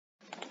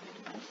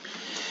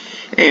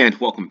And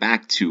welcome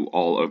back to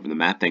All Over the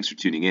Map. Thanks for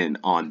tuning in.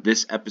 On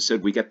this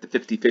episode, we got the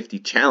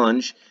 50-50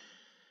 challenge.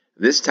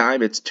 This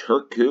time it's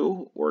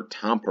Turku or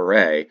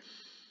Tampere.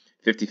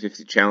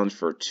 50-50 challenge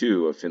for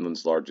two of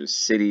Finland's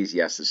largest cities.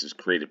 Yes, this is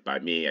created by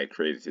me. I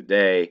created it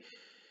today.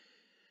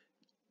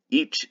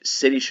 Each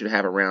city should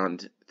have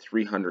around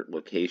 300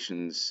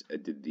 locations. I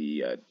did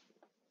the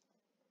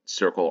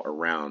circle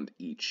around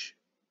each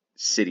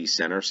city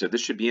center. So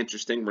this should be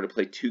interesting. We're going to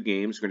play two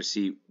games. We're going to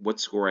see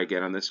what score I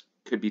get on this.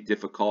 Could be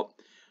difficult.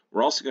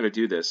 We're also going to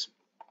do this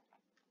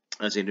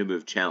as a new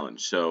move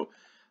challenge. So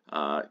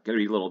going to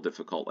be a little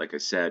difficult, like I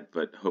said,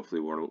 but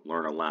hopefully we'll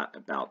learn a lot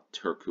about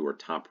Turku or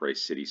Tampere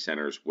city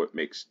centers, what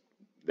makes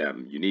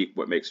them unique,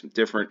 what makes them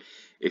different.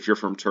 If you're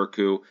from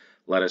Turku,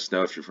 let us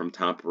know. If you're from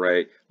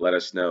Tampere, let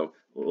us know.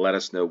 Let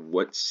us know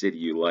what city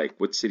you like.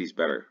 What city's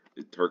better,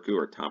 Turku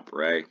or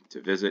Tampere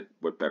to visit?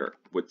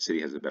 What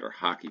city has a better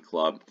hockey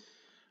club?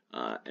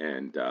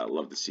 And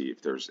love to see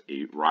if there's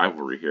a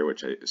rivalry here,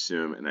 which I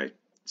assume, and it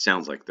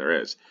sounds like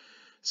there is.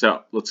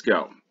 So let's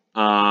go.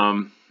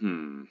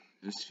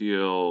 This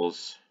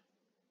feels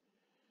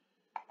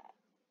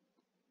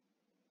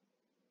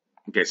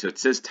okay. So it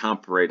says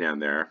Tampere down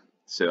there.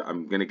 So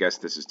I'm gonna guess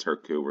this is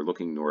Turku. We're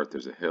looking north.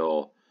 There's a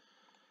hill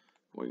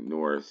going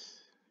north.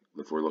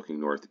 If we're looking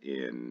north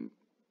in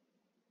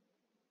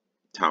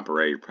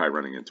Tampere, you're probably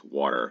running into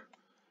water.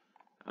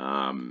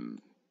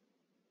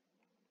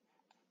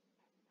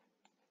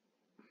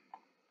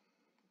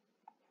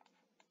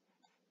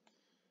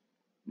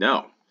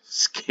 No,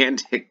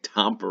 Scandic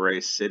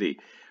Tampere City,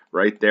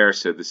 right there.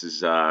 So this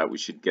is we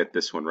should get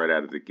this one right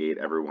out of the gate.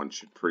 Everyone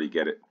should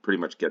pretty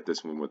much get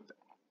this one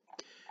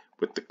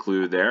with the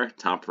clue there.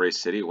 Tampere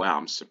City. Wow,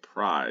 I'm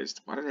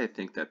surprised. Why did I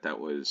think that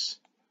was?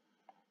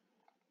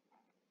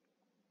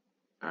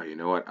 Oh, you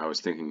know what? I was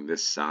thinking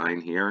this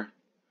sign here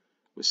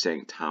was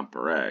saying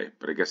Tampere,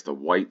 but I guess the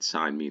white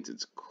sign means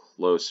it's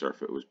closer.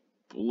 If it was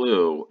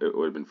blue, it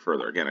would have been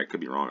further. Again, I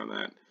could be wrong on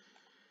that.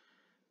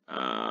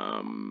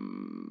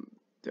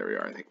 There we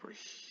are. I think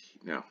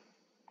no.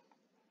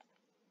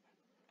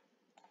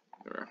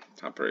 There we are.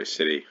 Tampere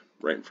City,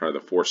 right in front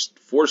of the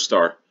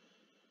four-star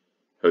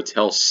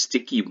Hotel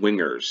Sticky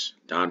Wingers,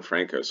 Don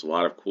Franco's. A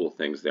lot of cool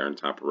things there in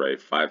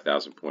Tampere.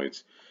 5,000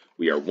 points.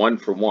 We are 1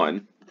 for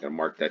 1. Gonna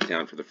mark that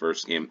down for the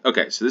first game.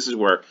 Okay, so this is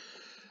where I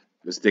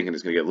was thinking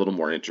is gonna get a little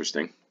more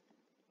interesting.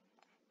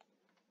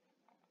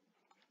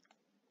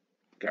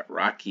 Got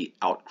rocky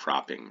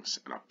outcroppings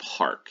and a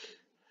park.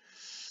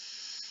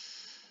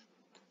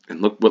 And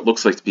look what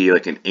looks like to be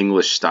like an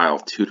English-style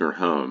Tudor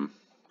home,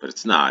 but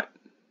it's not.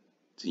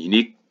 It's a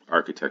unique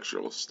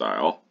architectural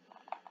style.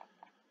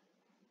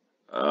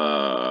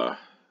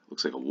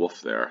 Looks like a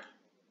wolf there.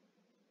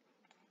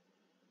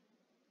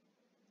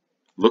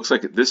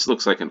 This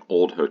looks like an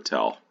old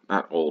hotel,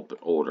 not old but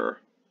older.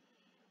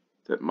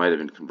 That might have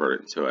been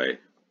converted into it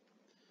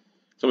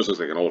almost looks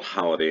like an old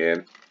Holiday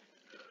Inn.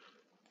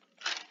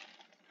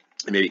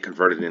 And maybe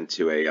converted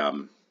into a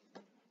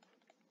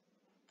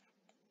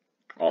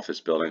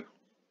office building.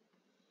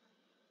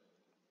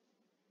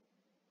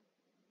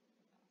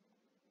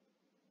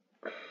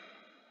 I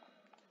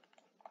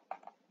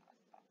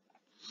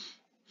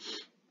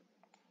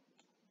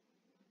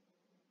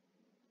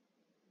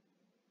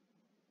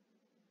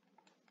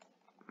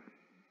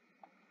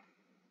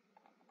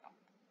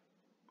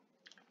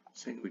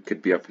think we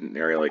could be up in an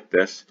area like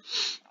this.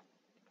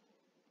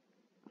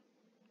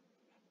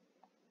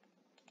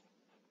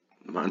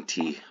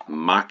 Monty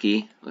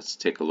Maki. Let's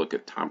take a look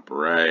at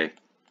Tampere.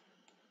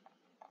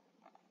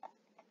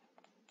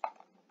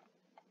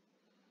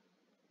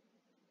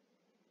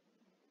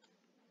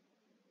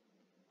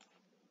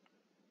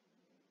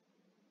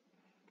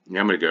 Yeah,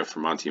 I'm going to go for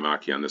Monty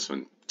Maki on this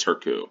one.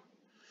 Turku.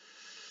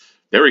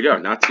 There we go.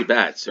 Not too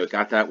bad. So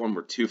got that one.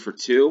 We're 2 for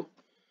 2.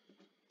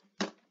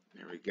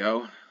 There we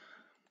go.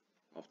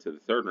 Off to the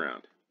third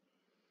round.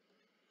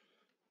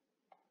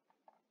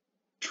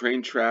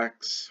 Train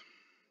tracks.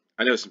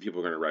 I know some people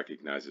are going to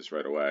recognize this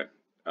right away.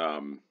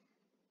 An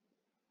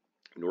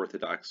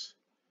Orthodox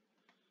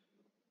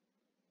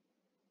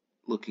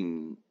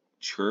looking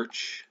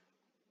church.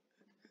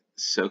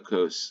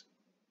 Sokos.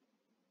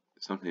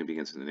 Something that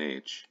begins with an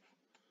H.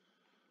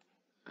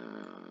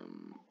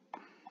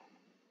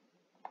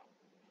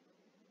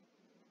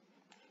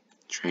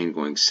 Train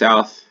going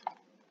south.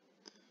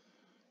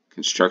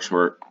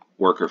 Construction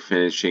worker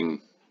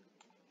finishing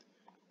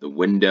the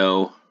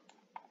window.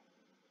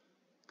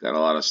 Got a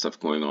lot of stuff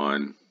going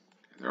on.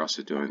 They're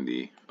also doing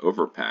the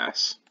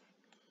overpass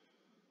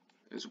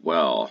as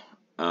well.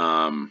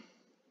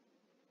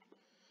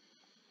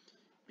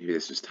 Maybe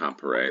this is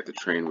Tampere. The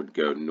train would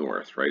go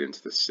north, right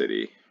into the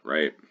city,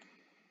 right?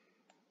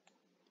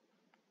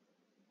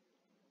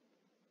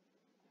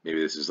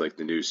 Maybe this is like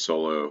the new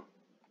Solo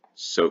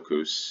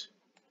Sokus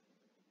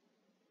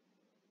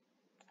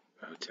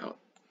Hotel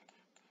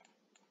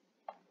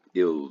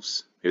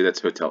Ilves. Maybe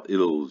that's Hotel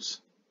Ilves.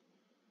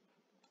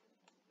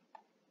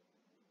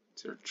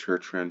 Is there a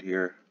church around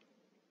here?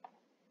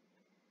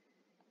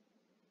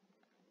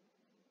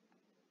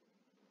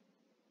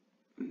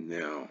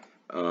 No.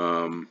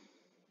 Let's.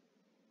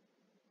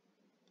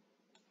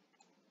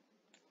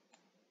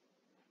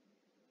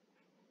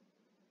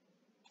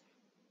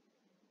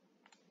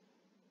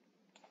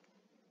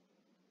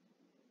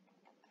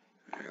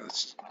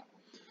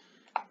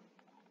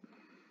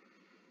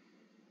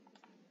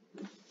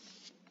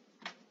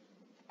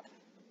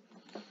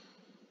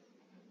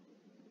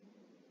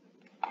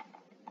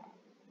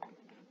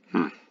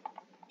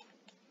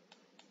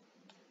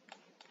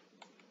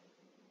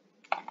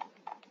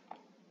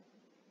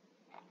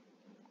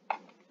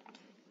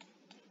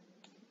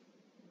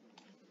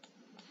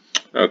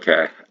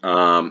 Okay.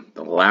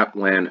 The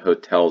Lapland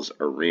Hotels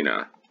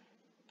Arena.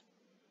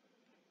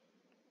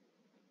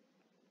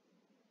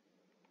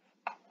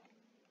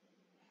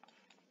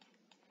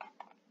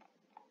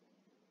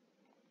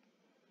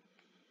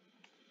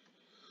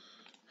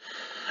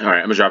 All right,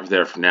 I'm gonna drop it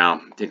there for now.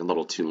 I'm taking a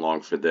little too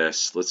long for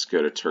this. Let's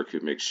go to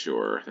Turku. Make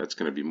sure that's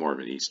gonna be more of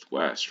an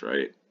east-west,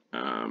 right?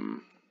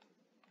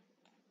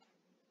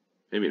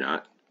 Maybe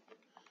not.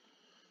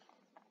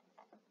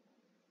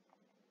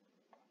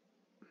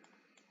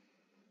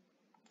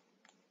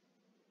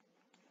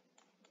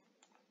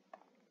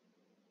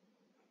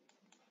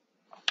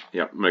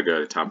 Yeah, I'm gonna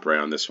go to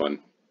Tampere on this one.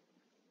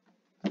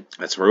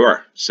 That's where we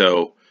are.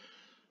 So,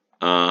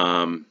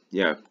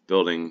 yeah,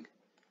 building.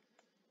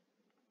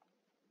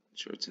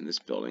 Sure, it's in this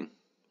building.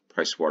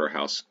 Price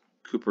Waterhouse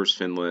Coopers,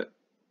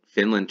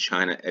 Finland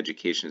China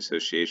Education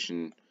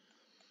Association.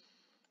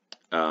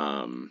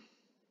 The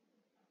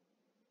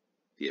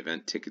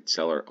event ticket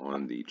seller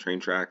on the train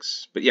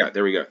tracks. But yeah,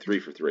 there we go. 3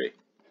 for 3.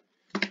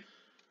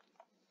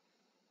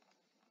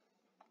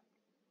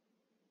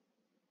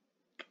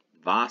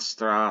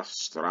 Vastra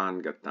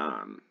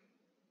Strangatan.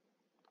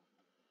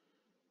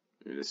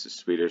 Maybe this is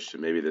Swedish,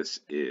 and maybe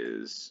this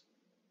is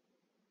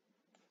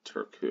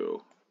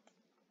Turku.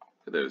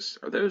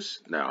 Are those?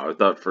 No, I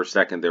thought for a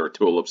second they were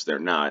tulips. They're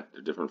not.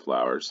 They're different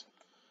flowers.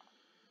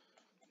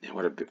 Man,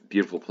 what a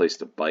beautiful place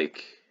to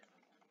bike.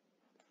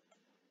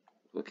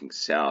 Looking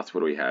south, what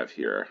do we have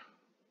here?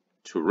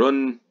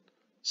 Turun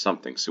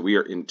something. So we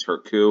are in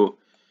Turku.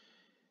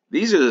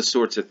 These are the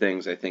sorts of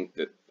things I think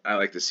that I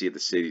like to see at the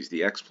cities.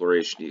 The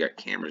exploration, you got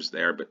cameras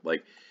there, but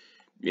like,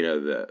 you know,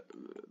 the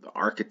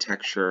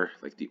architecture,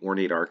 like the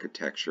ornate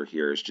architecture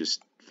here is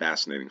just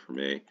fascinating for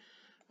me.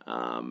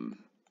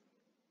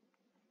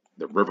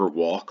 The river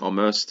walk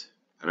almost.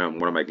 I know in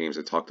one of my games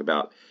I talked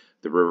about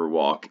the river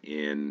walk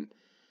in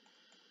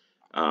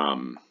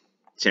San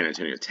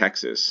Antonio,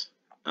 Texas.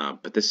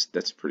 But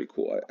that's pretty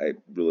cool. I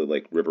really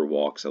like river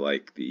walks. I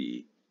like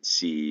the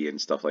sea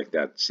and stuff like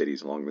that,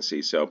 cities along the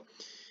sea. So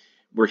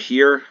we're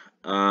here.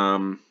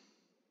 Cafe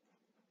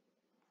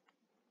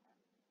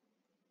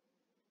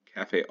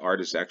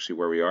Art is actually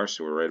where we are,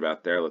 so we're right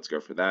about there. Let's go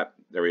for that.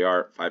 There we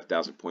are.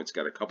 5,000 points.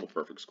 Got a couple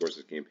perfect scores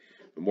this game.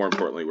 But more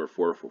importantly, we're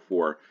 4 for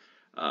 4.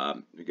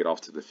 We get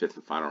off to the 5th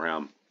and final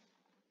round.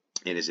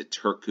 And is it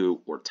Turku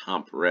or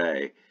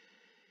Tampere?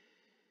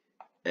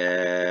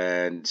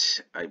 And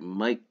I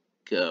might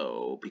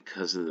go,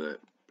 because of the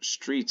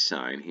street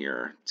sign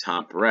here,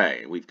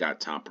 Tampere. We've got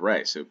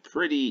Tampere. So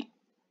pretty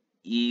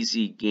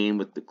easy game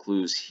with the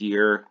clues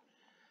here.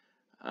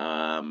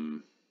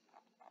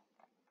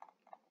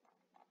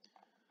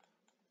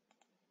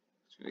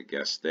 I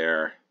guess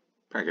there.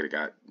 Probably could have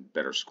got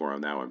better score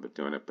on that one, but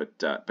doing it.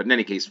 But in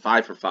any case,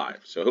 5 for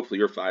 5. So hopefully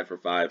you're 5 for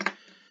 5.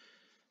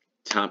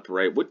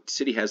 Tampere. What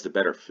city has the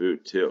better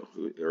food too,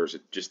 or is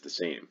it just the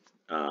same?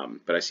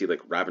 But I see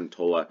like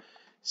Raventola,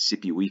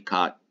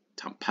 Sipiwikat,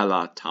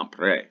 Tampella,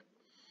 Tampere,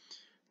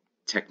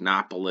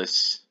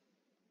 Technopolis,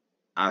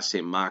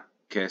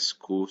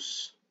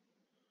 Asemakeskus,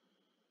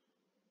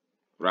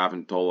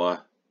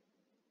 Raventola,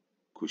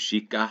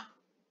 Kushika,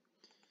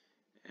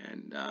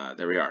 and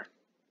there we are.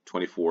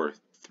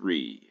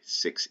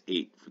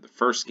 24-3-6-8 for the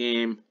first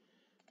game.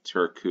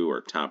 Turku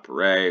or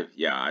Tampere.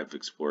 Yeah, I've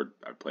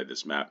played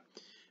this map.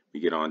 We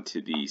get on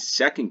to the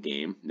second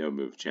game, no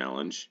move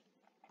challenge.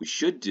 We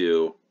should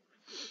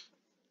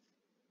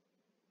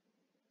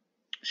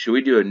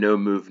we do a no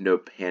move, no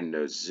pan,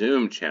 no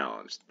zoom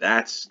challenge?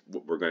 That's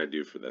what we're going to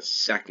do for the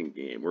second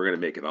game. We're going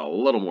to make it a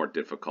little more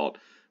difficult.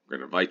 We're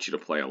going to invite you to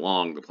play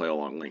along. The play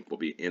along link will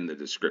be in the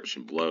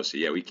description below. So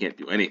yeah, we can't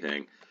do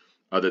anything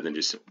other than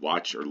just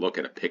watch or look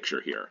at a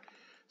picture here.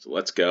 So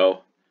let's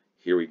go.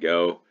 Here we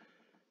go.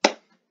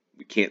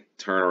 We can't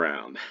turn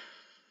around.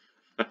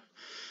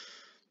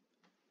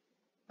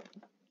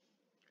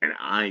 And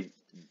I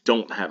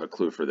don't have a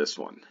clue for this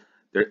one.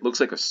 It looks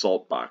like a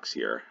salt box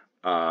here.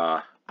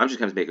 I'm just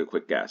going to make a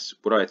quick guess.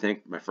 What do I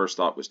think? My first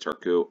thought was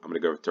Turku. I'm going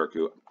to go with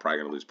Turku. I'm probably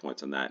going to lose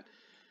points on that.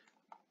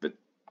 But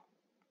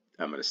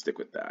I'm going to stick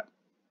with that.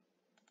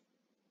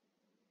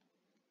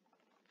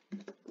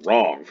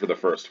 Wrong for the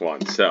first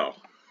one. So,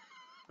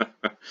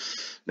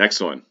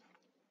 next one.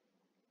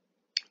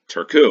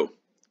 Turku.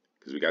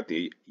 Because we got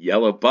the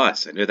yellow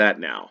bus. I know that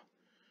now.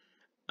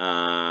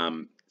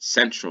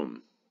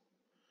 Centrum.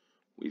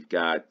 We've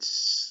got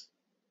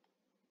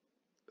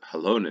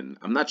Halonen.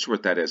 I'm not sure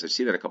what that is. I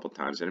see that a couple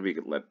times. Anybody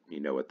could let me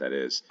know what that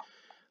is.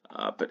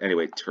 But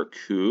anyway,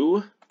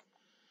 Turku.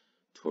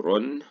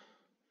 Turun.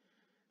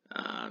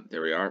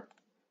 There we are.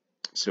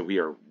 So we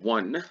are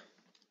 1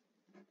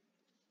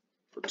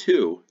 for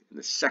 2 in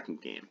the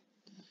second game.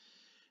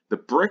 The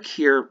brick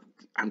here,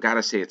 I've got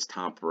to say it's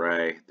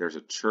Tampere. There's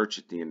a church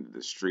at the end of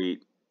the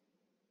street.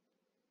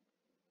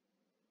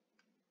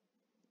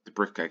 The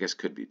brick, I guess,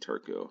 could be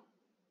Turku.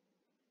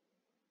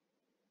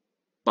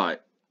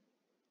 But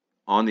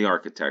on the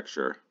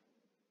architecture,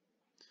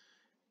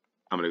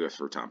 I'm going to go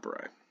for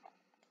Tampere.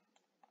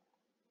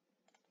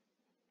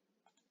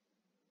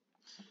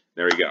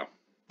 There we go.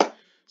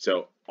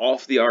 So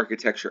off the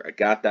architecture, I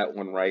got that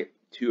one right.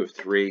 2 of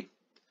 3.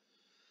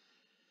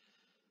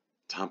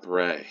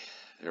 Tampere.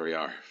 There we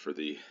are for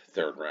the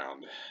third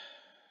round.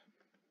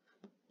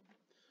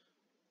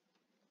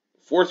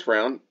 Fourth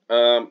round.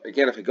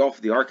 Again, if I go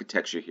off the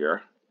architecture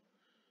here,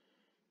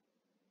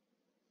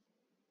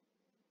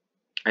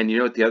 and you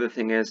know what the other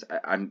thing is,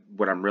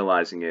 what I'm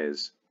realizing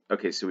is,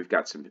 okay, so we've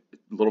got a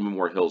little bit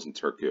more hills in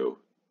Turku.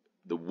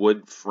 The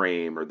wood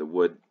frame or the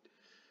wood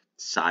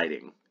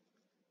siding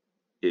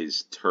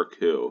is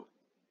Turku.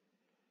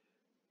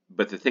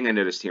 But the thing I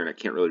noticed here, and I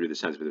can't really read the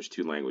signs, but there's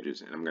 2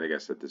 languages, and I'm going to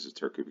guess that this is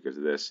Turku because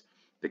of this.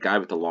 The guy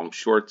with the long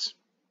shorts,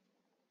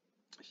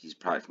 he's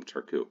probably from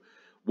Turku.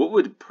 What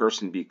would a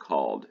person be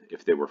called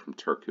if they were from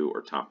Turku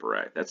or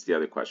Tampere? That's the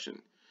other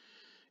question.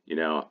 You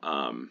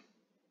know,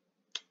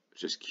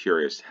 just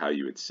curious how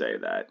you would say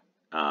that,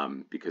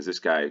 because this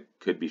guy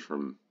could be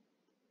from,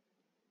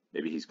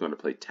 maybe he's going to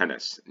play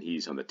tennis, and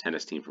he's on the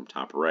tennis team from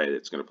Tampere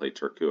that's going to play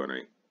Turku in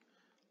a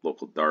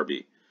local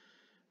derby.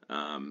 But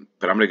I'm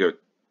going to go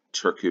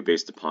Turku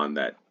based upon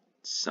that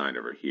sign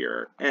over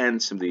here and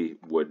some of the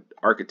wood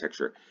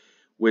architecture,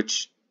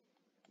 which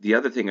the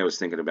other thing I was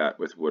thinking about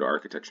with wood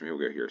architecture, maybe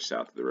we'll go here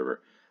south of the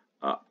river.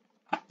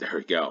 There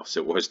we go.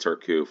 So it was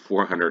Turku,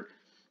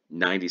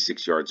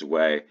 496 yards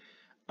away.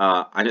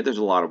 I know there's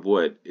a lot of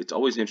wood. It's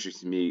always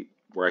interesting to me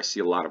where I see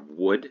a lot of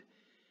wood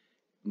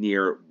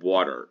near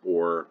water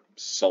or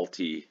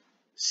salty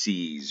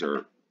seas,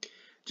 or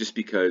just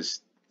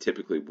because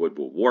typically wood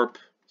will warp.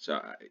 So,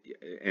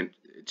 and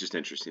it's just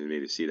interesting to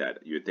me to see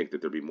that. You would think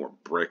that there'd be more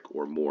brick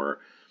or more,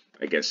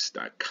 I guess,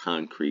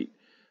 concrete,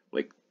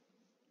 like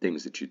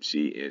things that you'd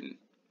see in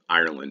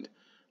Ireland.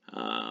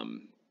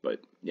 But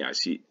yeah, I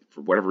see,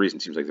 for whatever reason,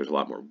 it seems like there's a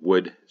lot more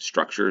wood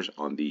structures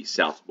on the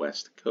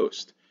southwest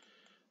coast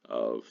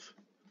of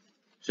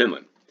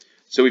Finland.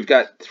 So we've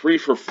got 3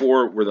 for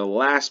 4. We're the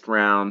last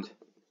round.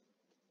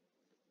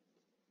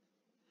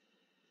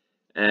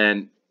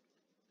 And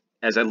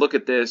as I look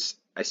at this,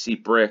 I see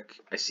brick,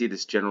 I see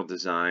this general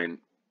design,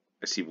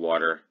 I see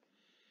water,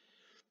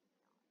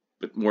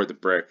 but more the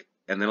brick.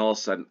 And then all of a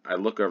sudden, I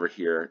look over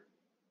here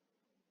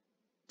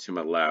to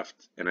my left,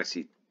 and I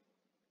see,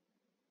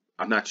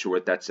 I'm not sure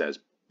what that says,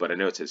 but I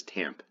know it says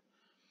Tamp.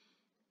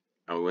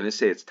 I'm going to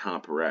say it's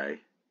Tampere,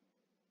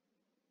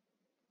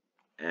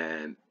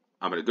 and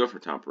I'm going to go for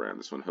Tampere on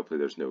this one. Hopefully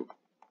there's no, I'm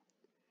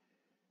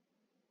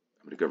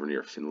going to go over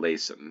near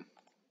Finlayson.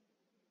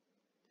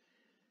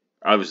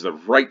 I was the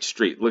right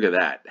street. Look at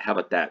that. How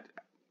about that?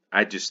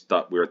 I just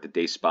thought we were at the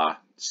Day Spa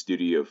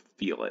Studio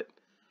Feel It.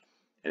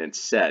 And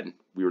instead,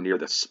 we were near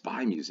the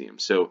Spy Museum.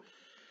 So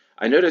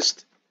I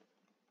noticed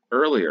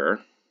earlier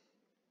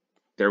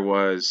there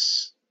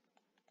was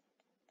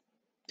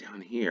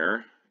down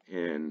here.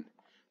 And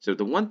so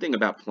the one thing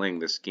about playing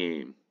this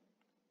game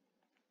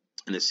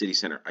in the city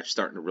center, I'm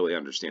starting to really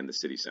understand the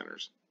city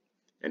centers.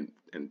 And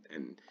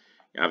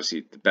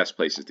obviously the best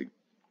places to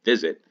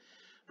visit.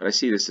 But I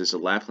see this as a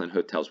Lapland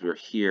Hotels. We were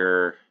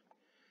here.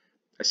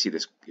 I see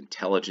this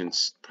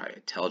intelligence, probably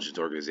intelligence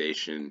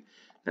organization.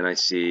 Then I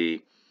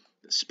see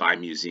the Spy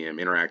Museum,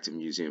 Interactive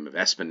Museum of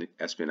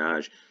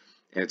Espionage.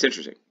 And it's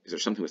interesting. Is there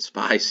something with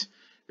spies?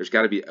 There's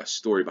got to be a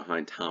story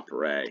behind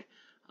Tampere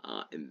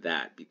in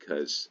that,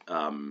 because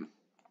and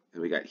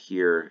we got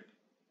here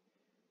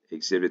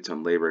exhibits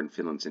on labor and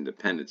Finland's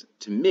independence.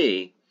 To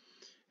me,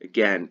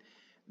 again,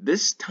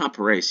 this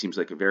Tampere seems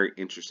like a very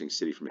interesting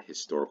city from a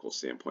historical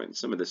standpoint. And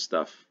some of this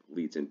stuff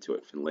leads into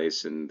it.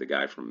 Finlayson, the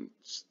guy from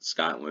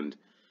Scotland.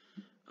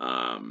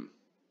 A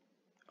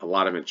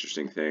lot of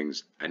interesting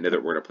things. I know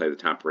that we're going to play the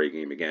Tampere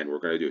game again. We're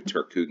going to do a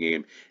Turku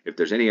game. If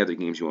there's any other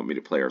games you want me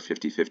to play, or a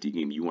 50-50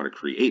 game you want to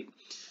create,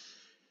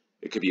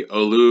 it could be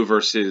Oulu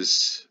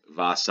versus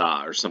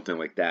Vasa or something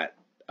like that.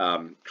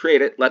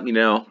 Create it. Let me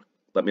know.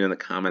 Let me know in the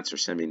comments, or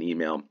send me an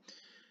email,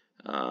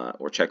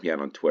 or check me out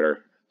on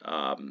Twitter.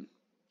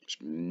 There's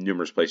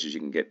numerous places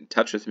you can get in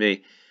touch with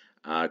me,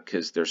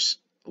 because there's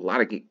a lot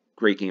of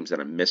great games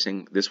that I'm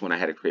missing. This one I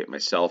had to create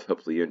myself.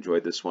 Hopefully you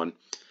enjoyed this one.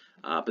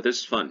 But this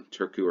is fun.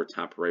 Turku or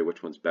Tampere,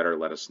 which one's better?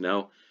 Let us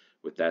know.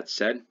 With that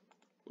said,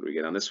 what do we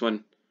get on this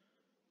one?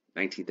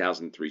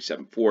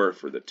 19,374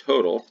 for the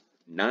total.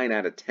 9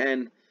 out of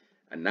 10,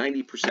 a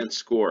 90%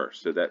 score.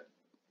 So that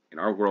in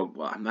our world,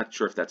 well, I'm not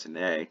sure if that's an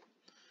A.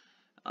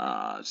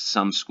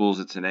 Some schools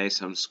it's an A,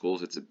 some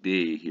schools it's a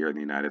B here in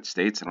the United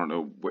States. I don't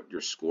know what your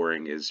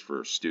scoring is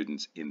for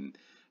students in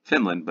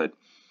Finland, but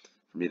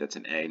for me that's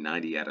an A.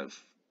 90% out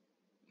of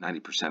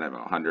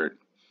 100.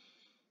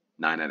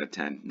 9 out of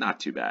 10. Not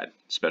too bad,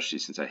 especially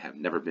since I have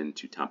never been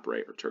to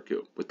Tampere or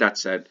Turku. With that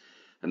said,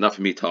 enough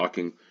of me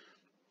talking.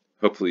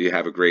 Hopefully you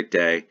have a great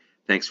day.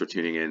 Thanks for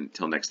tuning in.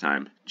 Until next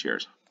time,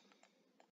 cheers.